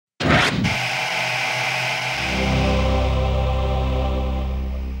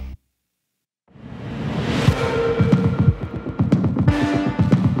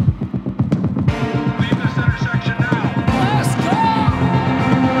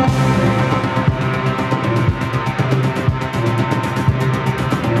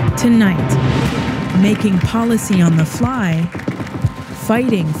Tonight, making policy on the fly,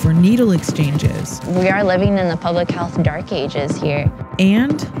 fighting for needle exchanges. We are living in the public health dark ages here.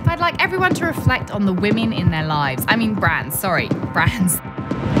 And I'd like everyone to reflect on the women in their lives. I mean brands.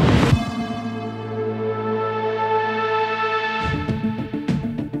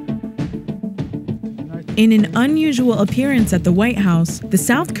 in an unusual appearance at the White House, the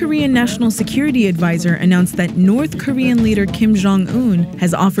South Korean National Security Advisor announced that North Korean leader Kim Jong-un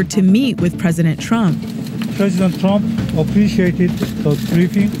has offered to meet with President Trump. President Trump appreciated the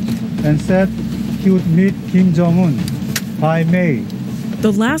briefing and said he would meet Kim Jong-un by May.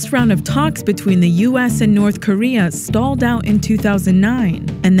 The last round of talks between the U.S. and North Korea stalled out in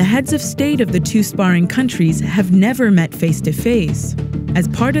 2009, and the heads of state of the two sparring countries have never met face-to-face. As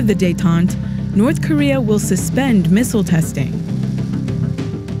part of the détente, North Korea will suspend missile testing.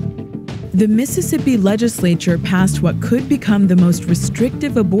 The Mississippi legislature passed what could become the most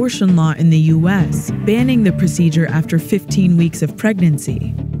restrictive abortion law in the U.S., banning the procedure after 15 weeks of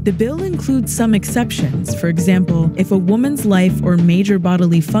pregnancy. The bill includes some exceptions, for example, if a woman's life or major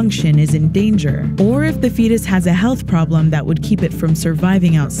bodily function is in danger, or if the fetus has a health problem that would keep it from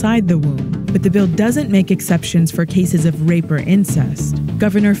surviving outside the womb. But the bill doesn't make exceptions for cases of rape or incest.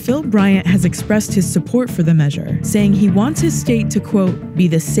 Governor Phil Bryant has expressed his support for the measure, saying he wants his state to, quote, be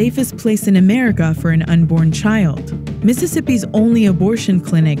the safest place in America for an unborn child. Mississippi's only abortion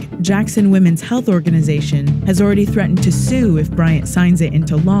clinic, Jackson Women's Health Organization, has already threatened to sue if Bryant signs it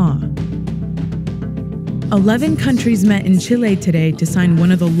into law. 11 countries met in Chile today to sign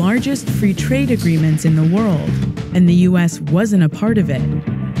one of the largest free trade agreements in the world, and the U.S. wasn't a part of it.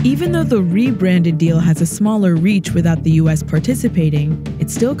 Even though the rebranded deal has a smaller reach without the U.S. participating,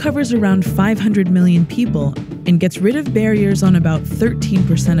 it still covers around 500 million people and gets rid of barriers on about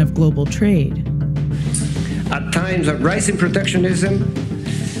 13% of global trade. At times of rising protectionism,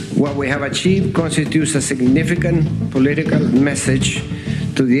 what we have achieved constitutes a significant political message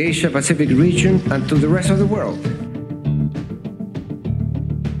to the Asia-Pacific region and to the rest of the world.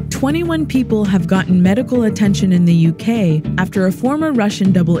 21 people have gotten medical attention in the UK after a former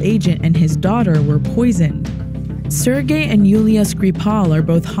Russian double agent and his daughter were poisoned. Sergei and Yulia Skripal are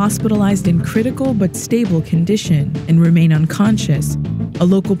both hospitalized in critical but stable condition and remain unconscious. A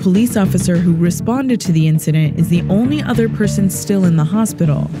local police officer who responded to the incident is the only other person still in the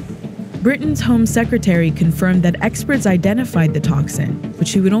hospital. Britain's Home Secretary confirmed that experts identified the toxin, but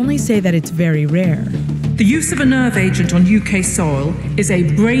she would only say that it's very rare. The use of a nerve agent on UK soil is a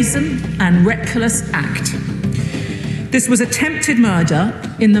brazen and reckless act. This was attempted murder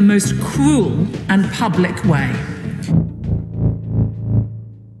in the most cruel and public way.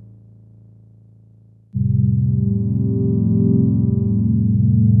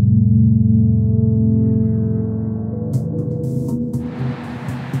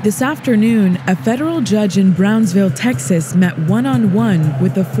 This afternoon, a federal judge in Brownsville, Texas, met one-on-one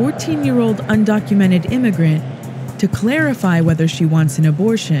with a 14-year-old undocumented immigrant to clarify whether she wants an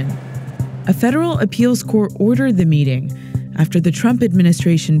abortion. A federal appeals court ordered the meeting after the Trump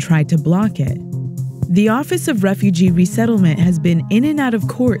administration tried to block it. The Office of Refugee Resettlement has been in and out of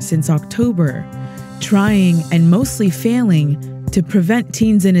court since October, trying and mostly failing to prevent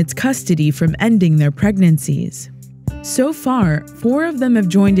teens in its custody from ending their pregnancies. So far, 4 of them have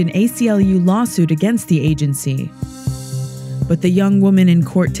joined an ACLU lawsuit against the agency. But the young woman in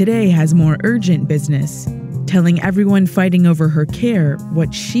court today has more urgent business, telling everyone fighting over her care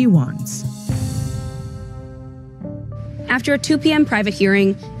what she wants. After a 2 p.m. private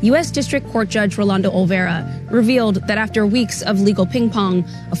hearing, U.S. District Court Judge Rolando Olvera revealed that after weeks of legal ping-pong,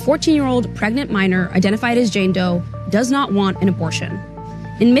 a 14-year-old pregnant minor identified as Jane Doe does not want an abortion.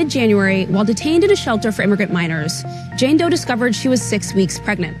 In mid-January, while detained in a shelter for immigrant minors, Jane Doe discovered she was 6 weeks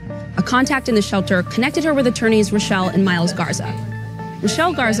pregnant. A contact in the shelter connected her with attorneys Rochelle and Miles Garza.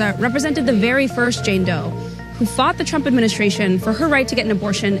 Rochelle Garza represented the very first Jane Doe, who fought the Trump administration for her right to get an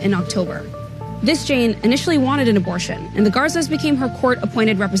abortion in October. This Jane initially wanted an abortion, and the Garzas became her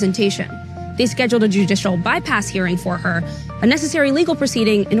court-appointed representation. They scheduled a judicial bypass hearing for her, a necessary legal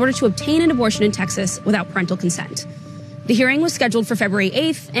proceeding in order to obtain an abortion in Texas without parental consent. The hearing was scheduled for February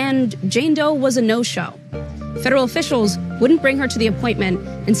 8th, and Jane Doe was a no-show. Federal officials wouldn't bring her to the appointment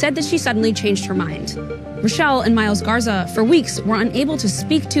and said that she suddenly changed her mind. Rochelle and Miles Garza, for weeks, were unable to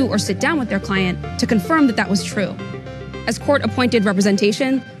speak to or sit down with their client to confirm that that was true. As court-appointed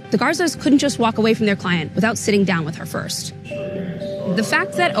representation, the Garzas couldn't just walk away from their client without sitting down with her first. The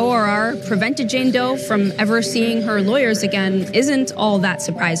fact that ORR prevented Jane Doe from ever seeing her lawyers again isn't all that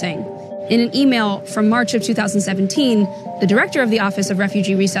surprising. In an email from March of 2017, the director of the Office of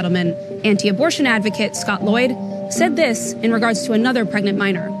Refugee Resettlement, anti-abortion advocate Scott Lloyd, said this in regards to another pregnant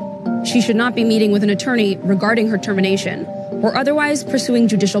minor. she should not be meeting with an attorney regarding her termination or otherwise pursuing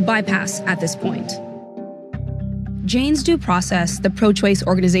judicial bypass at this point. Jane's Due Process, the pro-choice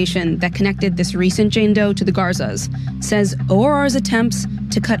organization that connected this recent Jane Doe to the Garzas, says ORR's attempts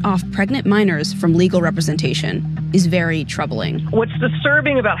to cut off pregnant minors from legal representation is very troubling. What's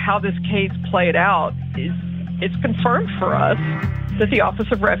disturbing about how this case played out is it's confirmed for us that the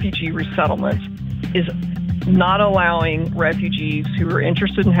Office of Refugee Resettlement is not allowing refugees who are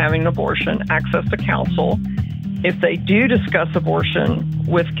interested in having an abortion access to counsel. If they do discuss abortion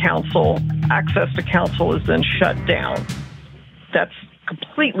with counsel, access to counsel is then shut down. That's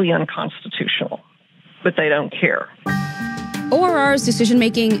completely unconstitutional, but they don't care. ORR's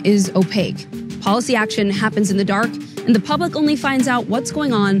decision-making is opaque. Policy action happens in the dark, and the public only finds out what's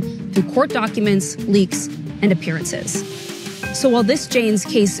going on through court documents, leaks, and appearances. So while this Jane's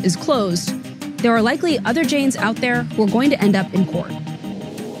case is closed, there are likely other Janes out there who are going to end up in court.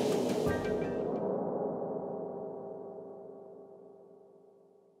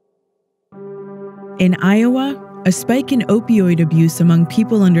 In Iowa, a spike in opioid abuse among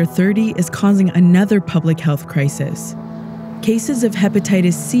people under 30 is causing another public health crisis. Cases of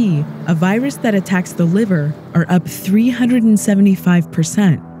hepatitis C, a virus that attacks the liver, are up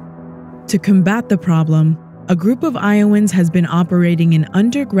 375%. To combat the problem, a group of Iowans has been operating an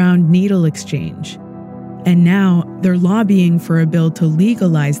underground needle exchange. And now they're lobbying for a bill to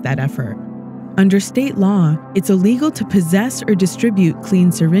legalize that effort. Under state law, it's illegal to possess or distribute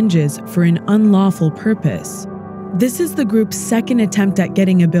clean syringes for an unlawful purpose. This is the group's second attempt at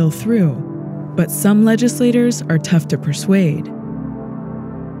getting a bill through, but some legislators are tough to persuade.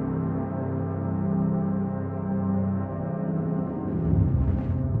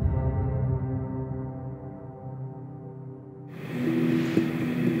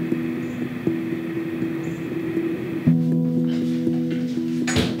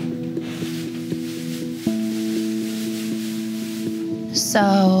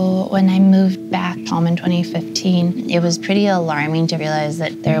 So when I moved back home in 2015, it was pretty alarming to realize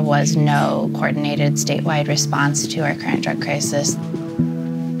that there was no coordinated statewide response to our current drug crisis.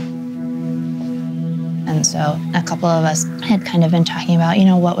 And so a couple of us had kind of been talking about,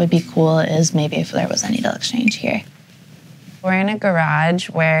 what would be cool is maybe if there was a needle exchange here. We're in a garage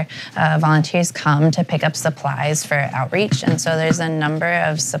where volunteers come to pick up supplies for outreach. And so there's a number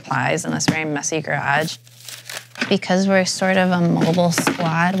of supplies in this very messy garage. Because we're sort of a mobile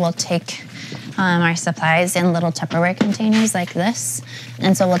squad, we'll take our supplies in little Tupperware containers like this.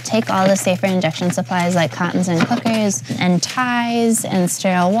 And so we'll take all the safer injection supplies like cottons and clickers and ties and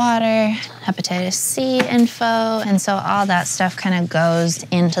sterile water, hepatitis C info. And so all that stuff kind of goes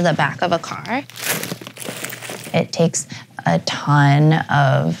into the back of a car. It takes a ton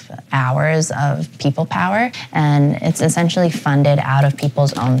of hours of people power, and it's essentially funded out of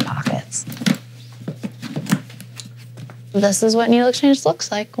people's own pockets. This is what needle exchange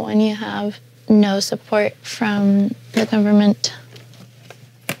looks like when you have no support from the government.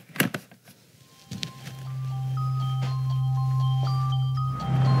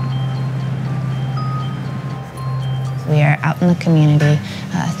 We are out in the community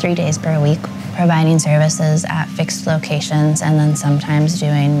 3 days per week, providing services at fixed locations and then sometimes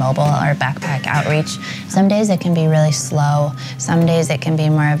doing mobile or backpack outreach. Some days it can be really slow. Some days it can be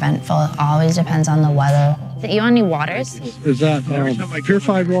more eventful. It always depends on the weather. You want any waters? Is that like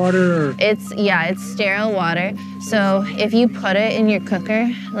purified water? Or? It's sterile water. So if you put it in your cooker,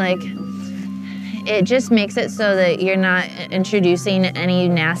 it just makes it so that you're not introducing any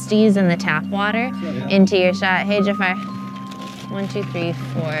nasties in the tap water into your shot. Hey, Jafar. 1, 2, 3,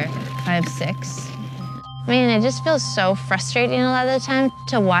 4, 5, 6. It just feels so frustrating a lot of the time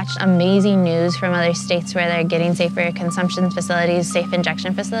to watch amazing news from other states where they're getting safer consumption facilities, safe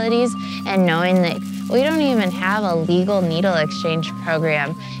injection facilities, and knowing that we don't even have a legal needle exchange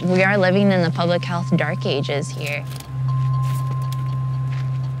program. We are living in the public health dark ages here.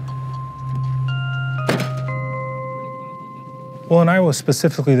 Well, in Iowa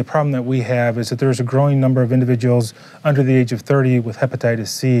specifically, the problem that we have is that there's a growing number of individuals under the age of 30 with hepatitis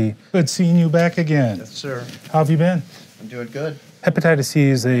C. Good seeing you back again. Yes, sir. How have you been? I'm doing good. Hepatitis C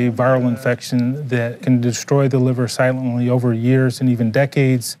is a viral infection that can destroy the liver silently over years and even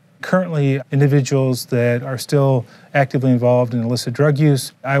decades. Currently, individuals that are still actively involved in illicit drug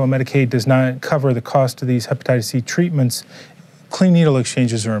use, Iowa Medicaid does not cover the cost of these hepatitis C treatments. Clean needle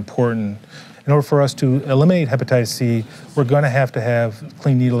exchanges are important. In order for us to eliminate hepatitis C, we're going to have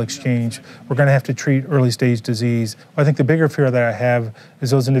clean needle exchange. We're going to have to treat early stage disease. I think the bigger fear that I have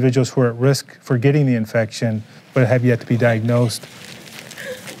is those individuals who are at risk for getting the infection but have yet to be diagnosed.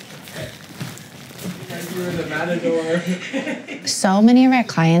 You're the matador. So many of our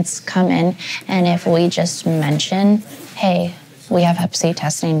clients come in, and if we just mention, hey, we have Hep C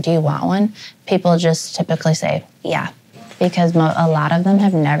testing, do you want one? People just typically say, yeah, because a lot of them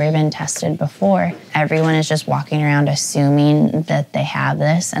have never been tested before. Everyone is just walking around assuming that they have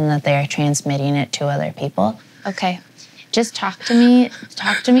this and that they are transmitting it to other people. Okay, just talk to me,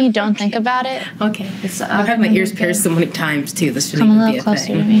 don't think about it. Okay, I've had my ears pierced so many times too, this shouldn't Come a even little be a closer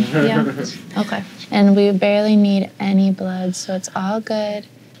thing. to me, yeah. Okay, and we barely need any blood, so it's all good.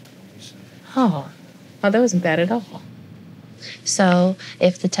 Oh, that wasn't bad at all. So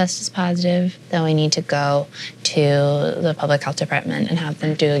if the test is positive, then we need to go to the public health department and have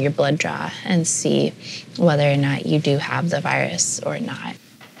them do your blood draw and see whether or not you do have the virus or not.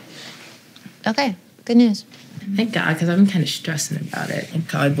 Okay, good news. Thank God, because I've been kind of stressing about it. And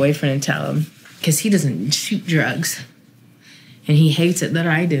call my boyfriend and tell him, because he doesn't shoot drugs. And he hates it that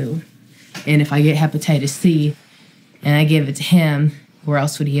I do. And if I get hepatitis C and I give it to him, where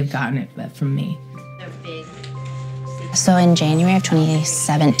else would he have gotten it but from me? So in January of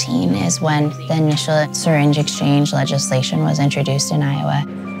 2017 is when the initial syringe exchange legislation was introduced in Iowa.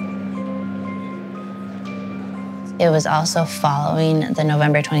 It was also following the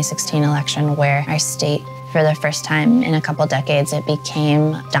November 2016 election where our state, for the first time in a couple decades, it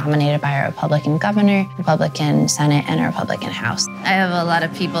became dominated by a Republican governor, Republican Senate, and a Republican House. I have a lot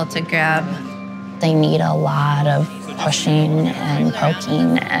of people to grab. They need a lot of pushing and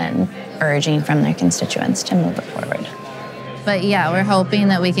poking and urging from their constituents to move it forward. But yeah, we're hoping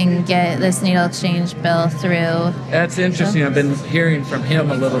that we can get this needle exchange bill through. That's interesting. I've been hearing from him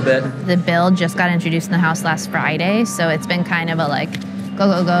a little bit. The bill just got introduced in the House last Friday, so it's been kind of a like,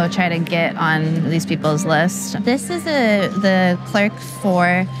 go, try to get on these people's list. This is the clerk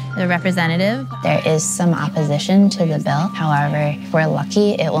for the representative. There is some opposition to the bill. However, if we're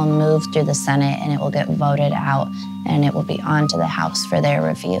lucky, it will move through the Senate and it will get voted out and it will be on to the House for their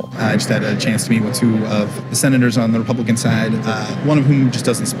review. I just had a chance to meet with two of the senators on the Republican side, one of whom just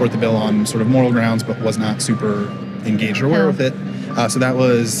doesn't support the bill on sort of moral grounds, but was not super engaged or aware with it. So that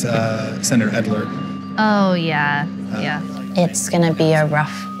was Senator Edler. Oh, yeah. It's going to be a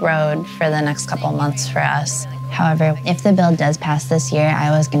rough road for the next couple months for us. However, if the bill does pass this year,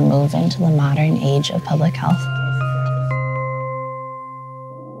 Iowa's going to move into the modern age of public health.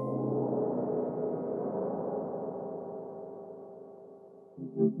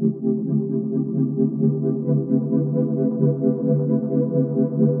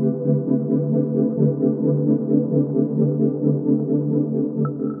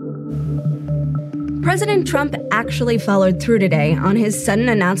 President Trump actually followed through today on his sudden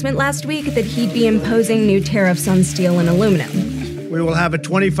announcement last week that he'd be imposing new tariffs on steel and aluminum. We will have a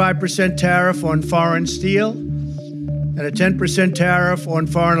 25% tariff on foreign steel and a 10% tariff on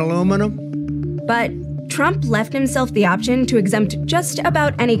foreign aluminum. But Trump left himself the option to exempt just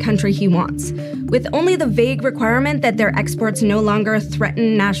about any country he wants, with only the vague requirement that their exports no longer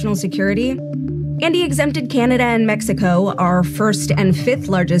threaten national security. And he exempted Canada and Mexico, our first and fifth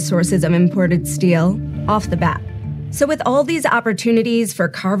largest sources of imported steel, off the bat. So with all these opportunities for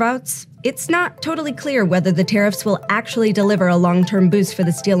carve-outs, it's not totally clear whether the tariffs will actually deliver a long-term boost for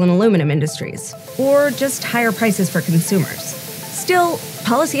the steel and aluminum industries, or just higher prices for consumers. Still,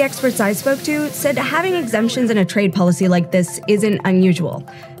 policy experts I spoke to said having exemptions in a trade policy like this isn't unusual,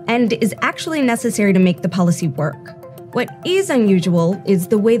 and is actually necessary to make the policy work. What is unusual is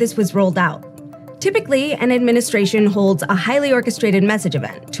the way this was rolled out. Typically, an administration holds a highly orchestrated message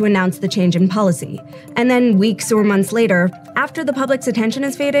event to announce the change in policy. And then weeks or months later, after the public's attention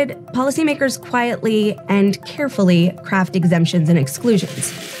has faded, policymakers quietly and carefully craft exemptions and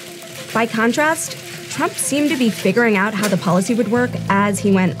exclusions. By contrast, Trump seemed to be figuring out how the policy would work as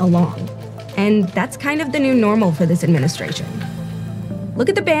he went along. And that's kind of the new normal for this administration. Look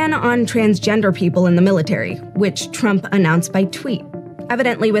at the ban on transgender people in the military, which Trump announced by tweet,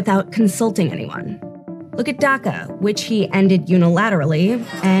 evidently without consulting anyone. Look at DACA, which he ended unilaterally,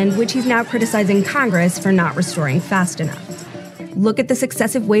 and which he's now criticizing Congress for not restoring fast enough. Look at the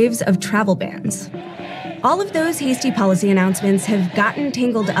successive waves of travel bans. All of those hasty policy announcements have gotten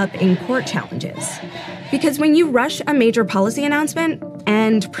tangled up in court challenges. Because when you rush a major policy announcement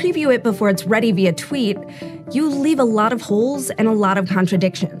and preview it before it's ready via tweet, you leave a lot of holes and a lot of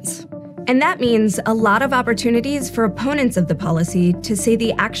contradictions. And that means a lot of opportunities for opponents of the policy to say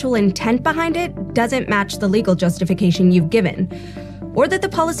the actual intent behind it doesn't match the legal justification you've given, or that the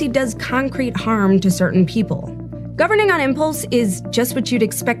policy does concrete harm to certain people. Governing on impulse is just what you'd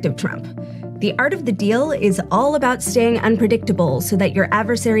expect of Trump. The art of the deal is all about staying unpredictable so that your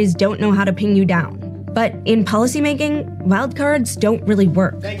adversaries don't know how to pin you down. But in policymaking, wildcards don't really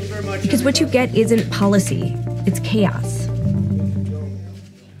work. Thank you very much. Because what you get isn't policy, it's chaos.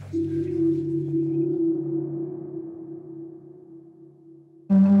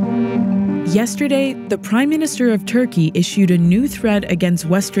 Yesterday, the Prime Minister of Turkey issued a new threat against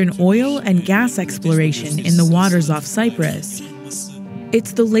Western oil and gas exploration in the waters off Cyprus.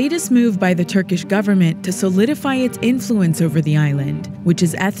 It's the latest move by the Turkish government to solidify its influence over the island, which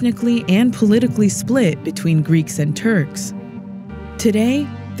is ethnically and politically split between Greeks and Turks. Today,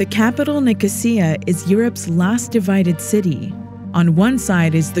 the capital Nicosia is Europe's last divided city. On one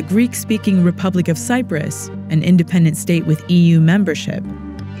side is the Greek-speaking Republic of Cyprus, an independent state with EU membership.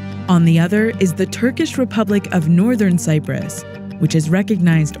 On the other is the Turkish Republic of Northern Cyprus, which is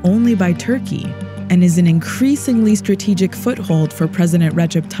recognized only by Turkey and is an increasingly strategic foothold for President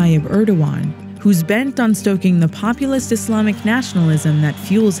Recep Tayyip Erdogan, who's bent on stoking the populist Islamic nationalism that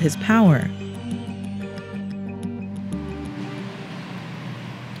fuels his power.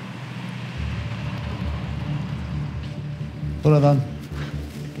 Buradan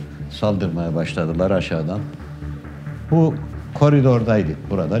saldırmaya başladılar aşağıdan. Bu koridordaydık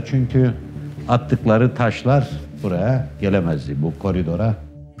burada çünkü attıkları taşlar buraya gelemezdi bu koridora.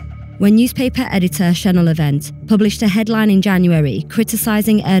 When newspaper editor Şenol Levent published a headline in January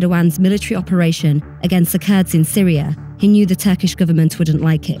criticizing Erdogan's military operation against the Kurds in Syria, he knew the Turkish government wouldn't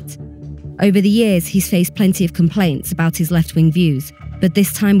like it. Over the years, he's faced plenty of complaints about his left-wing views, but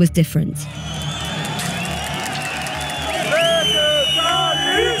this time was different.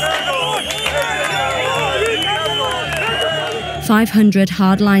 500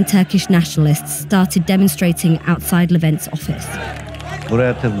 hardline Turkish nationalists started demonstrating outside Levent's office.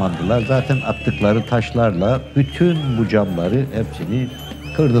 Buraya tırmandılar. Zaten attıkları taşlarla bütün bu camları hepsini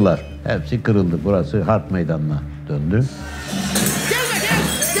kırdılar. Hepsi kırıldı. Burası harp meydanına döndü.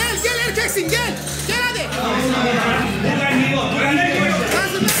 Gel erkeksin gel. Gel hadi.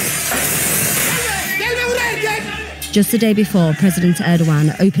 Gelme buraya erkek. Just the day before, President Erdogan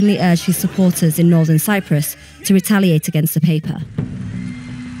openly urged his supporters in Northern Cyprus to retaliate against the paper.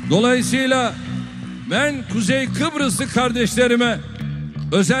 Dolayısıyla ben Kuzey Kıbrıslı kardeşlerime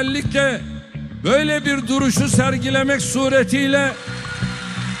özellikle böyle bir duruşu sergilemek suretiyle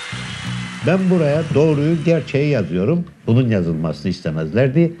ben buraya doğruyu, gerçeği yazıyorum. Bunun yazılmasını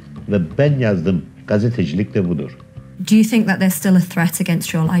istemezlerdi ve ben yazdım. Gazetecilik de budur. Do you think that there's still a threat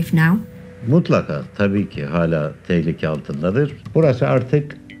against your life now? Mutlaka, tabii ki hala tehlike altındadır. Burası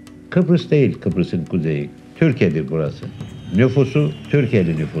artık Kıbrıs değil, Kıbrıs'ın kuzeyi. Türkiye'dir burası. Nüfusu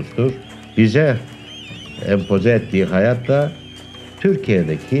Türkiye'li nüfustur. Bize empoze ettiği hayat da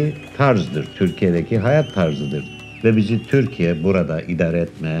Türkiye'deki tarzdır, Türkiye'deki hayat tarzıdır. Ve bizi Türkiye burada idare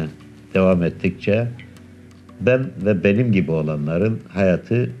etmeye devam ettikçe ben ve benim gibi olanların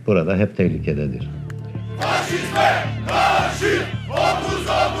hayatı burada hep tehlikededir. Faşizme karşı omuz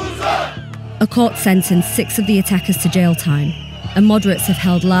omuza. A court sentenced 6 of the attackers to jail time, and moderates have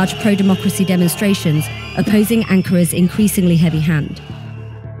held large pro-democracy demonstrations opposing Ankara's increasingly heavy hand.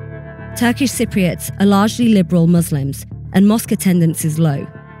 Turkish Cypriots are largely liberal Muslims, and mosque attendance is low.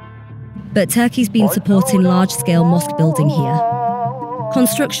 But Turkey's been supporting large-scale mosque building here.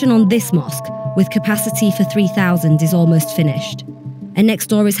 Construction on this mosque, with capacity for 3,000, is almost finished. And next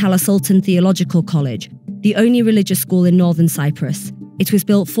door is Hala Sultan Theological College, the only religious school in Northern Cyprus. It was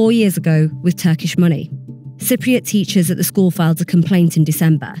built 4 years ago with Turkish money. Cypriot teachers at the school filed a complaint in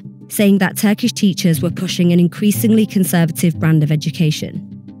December, saying that Turkish teachers were pushing an increasingly conservative brand of education.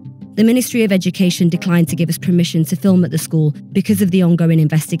 The Ministry of Education declined to give us permission to film at the school because of the ongoing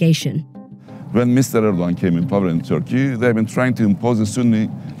investigation. When Mr. Erdogan came in power in Turkey, they've been trying to impose a Sunni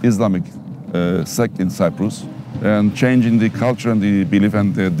Islamic sect in Cyprus and changing the culture and the belief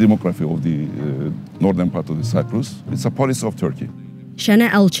and the demography of the northern part of the Cyprus. It's a policy of Turkey. Şener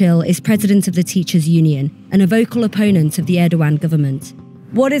Elçil is president of the Teachers Union and a vocal opponent of the Erdogan government.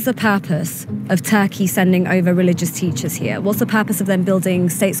 What is the purpose of Turkey sending over religious teachers here? What's the purpose of them building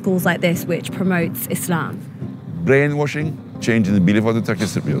state schools like this which promotes Islam? Brainwashing, changing the belief of the Turkish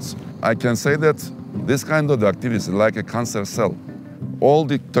Cypriots. I can say that this kind of activity is like a cancer cell. All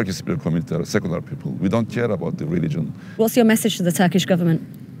the Turkish Cypriot community are secular people. We don't care about the religion. What's your message to the Turkish government?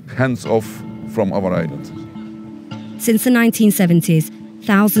 Hands off from our island. Since the 1970s,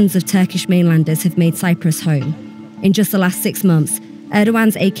 thousands of Turkish mainlanders have made Cyprus home. In just the last 6 months,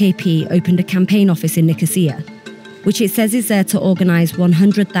 Erdogan's AKP opened a campaign office in Nicosia, which it says is there to organise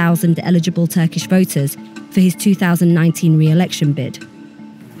 100,000 eligible Turkish voters for his 2019 re-election bid.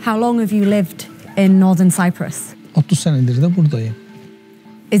 How long have you lived in Northern Cyprus? 30 senedir de buradayım.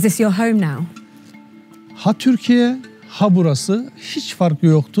 Is this your home now? Ha Türkiye, ha burası hiç farkı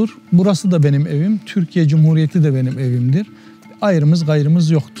yoktur. Burası da benim evim. Türkiye Cumhuriyeti de benim evimdir. Ayrımız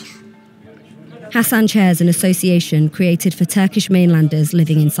gayrımız yoktur. Hassan chairs an association created for Turkish mainlanders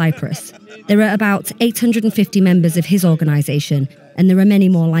living in Cyprus. There are about 850 members of his organisation, and there are many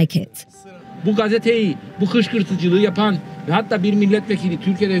more like it. Bu gazeteyi, bu kışkırtıcılığı yapan ve hatta bir milletvekili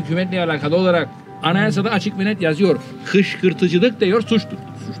Türkiye'de hükümetle alakalı olarak anayasada açık ve net yazıyor. Kışkırtıcılık diyor, suçtur.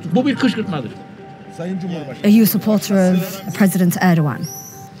 Bu bir kışkırtmadır. Sayın Cumhurbaşkanı. Are you a supporter of President Erdogan?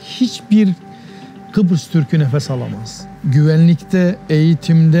 Hiçbir Kıbrıs Türk'ü nefes alamaz. Güvenlikte,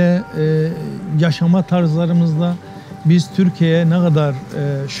 eğitimde, yaşama tarzlarımızda biz Türkiye'ye ne kadar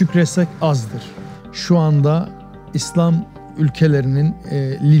şükretsek azdır. Şu anda İslam ülkelerinin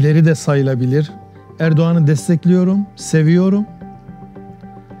lideri de sayılabilir. Erdoğan'ı destekliyorum, seviyorum.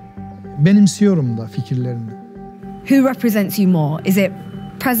 Benimsiyorum da fikirlerini. Who represents you more? Is it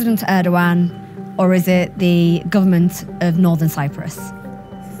President Erdogan or is it the government of Northern Cyprus?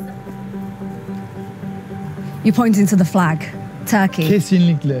 You're pointing to the flag, Turkey.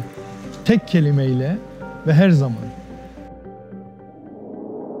 Kesinlikle. Tek kelimeyle ve her zaman.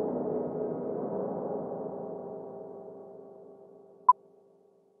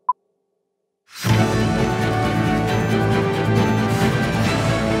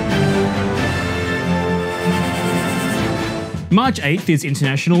 March 8th is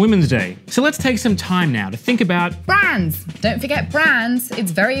International Women's Day, so let's take some time now to think about brands. Don't forget brands.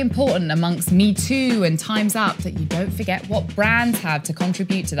 It's very important amongst Me Too and Time's Up that you don't forget what brands have to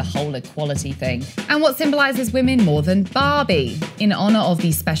contribute to the whole equality thing and what symbolises women more than Barbie. In honour of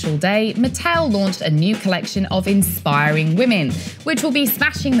the special day, Mattel launched a new collection of inspiring women, which will be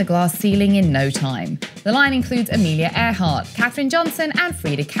smashing the glass ceiling in no time. The line includes Amelia Earhart, Katherine Johnson and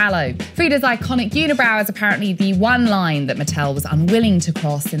Frida Kahlo. Frida's iconic unibrow is apparently the one line that Mattel was unwilling to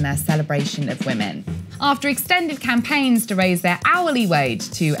cross in their celebration of women. After extended campaigns to raise their hourly wage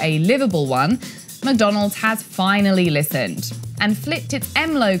to a livable one, McDonald's has finally listened and flipped its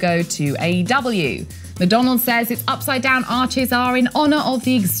M logo to a W. McDonald's says its upside-down arches are in honour of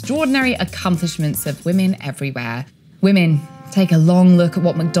the extraordinary accomplishments of women everywhere. Women, take a long look at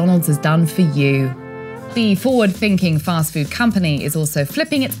what McDonald's has done for you. The forward-thinking fast food company is also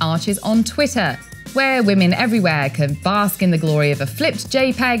flipping its arches on Twitter, where women everywhere can bask in the glory of a flipped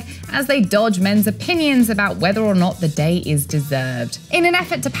JPEG as they dodge men's opinions about whether or not the day is deserved. In an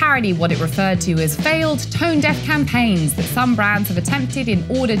effort to parody what it referred to as failed, tone-deaf campaigns that some brands have attempted in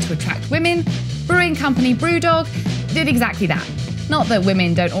order to attract women, brewing company Brewdog did exactly that. Not that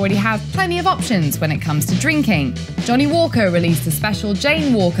women don't already have plenty of options when it comes to drinking. Johnny Walker released a special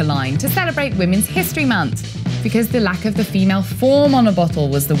Jane Walker line to celebrate Women's History Month, because the lack of the female form on a bottle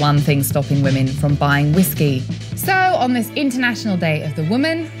was the one thing stopping women from buying whiskey. So, on this International Day of the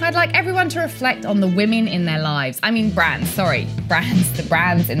Woman, I'd like everyone to reflect on the women in their lives. I mean brands, sorry. Brands, the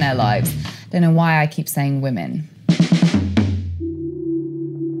brands in their lives. Don't know why I keep saying women.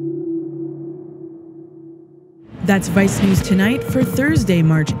 That's Vice News Tonight for Thursday,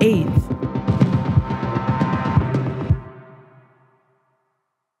 March 8th.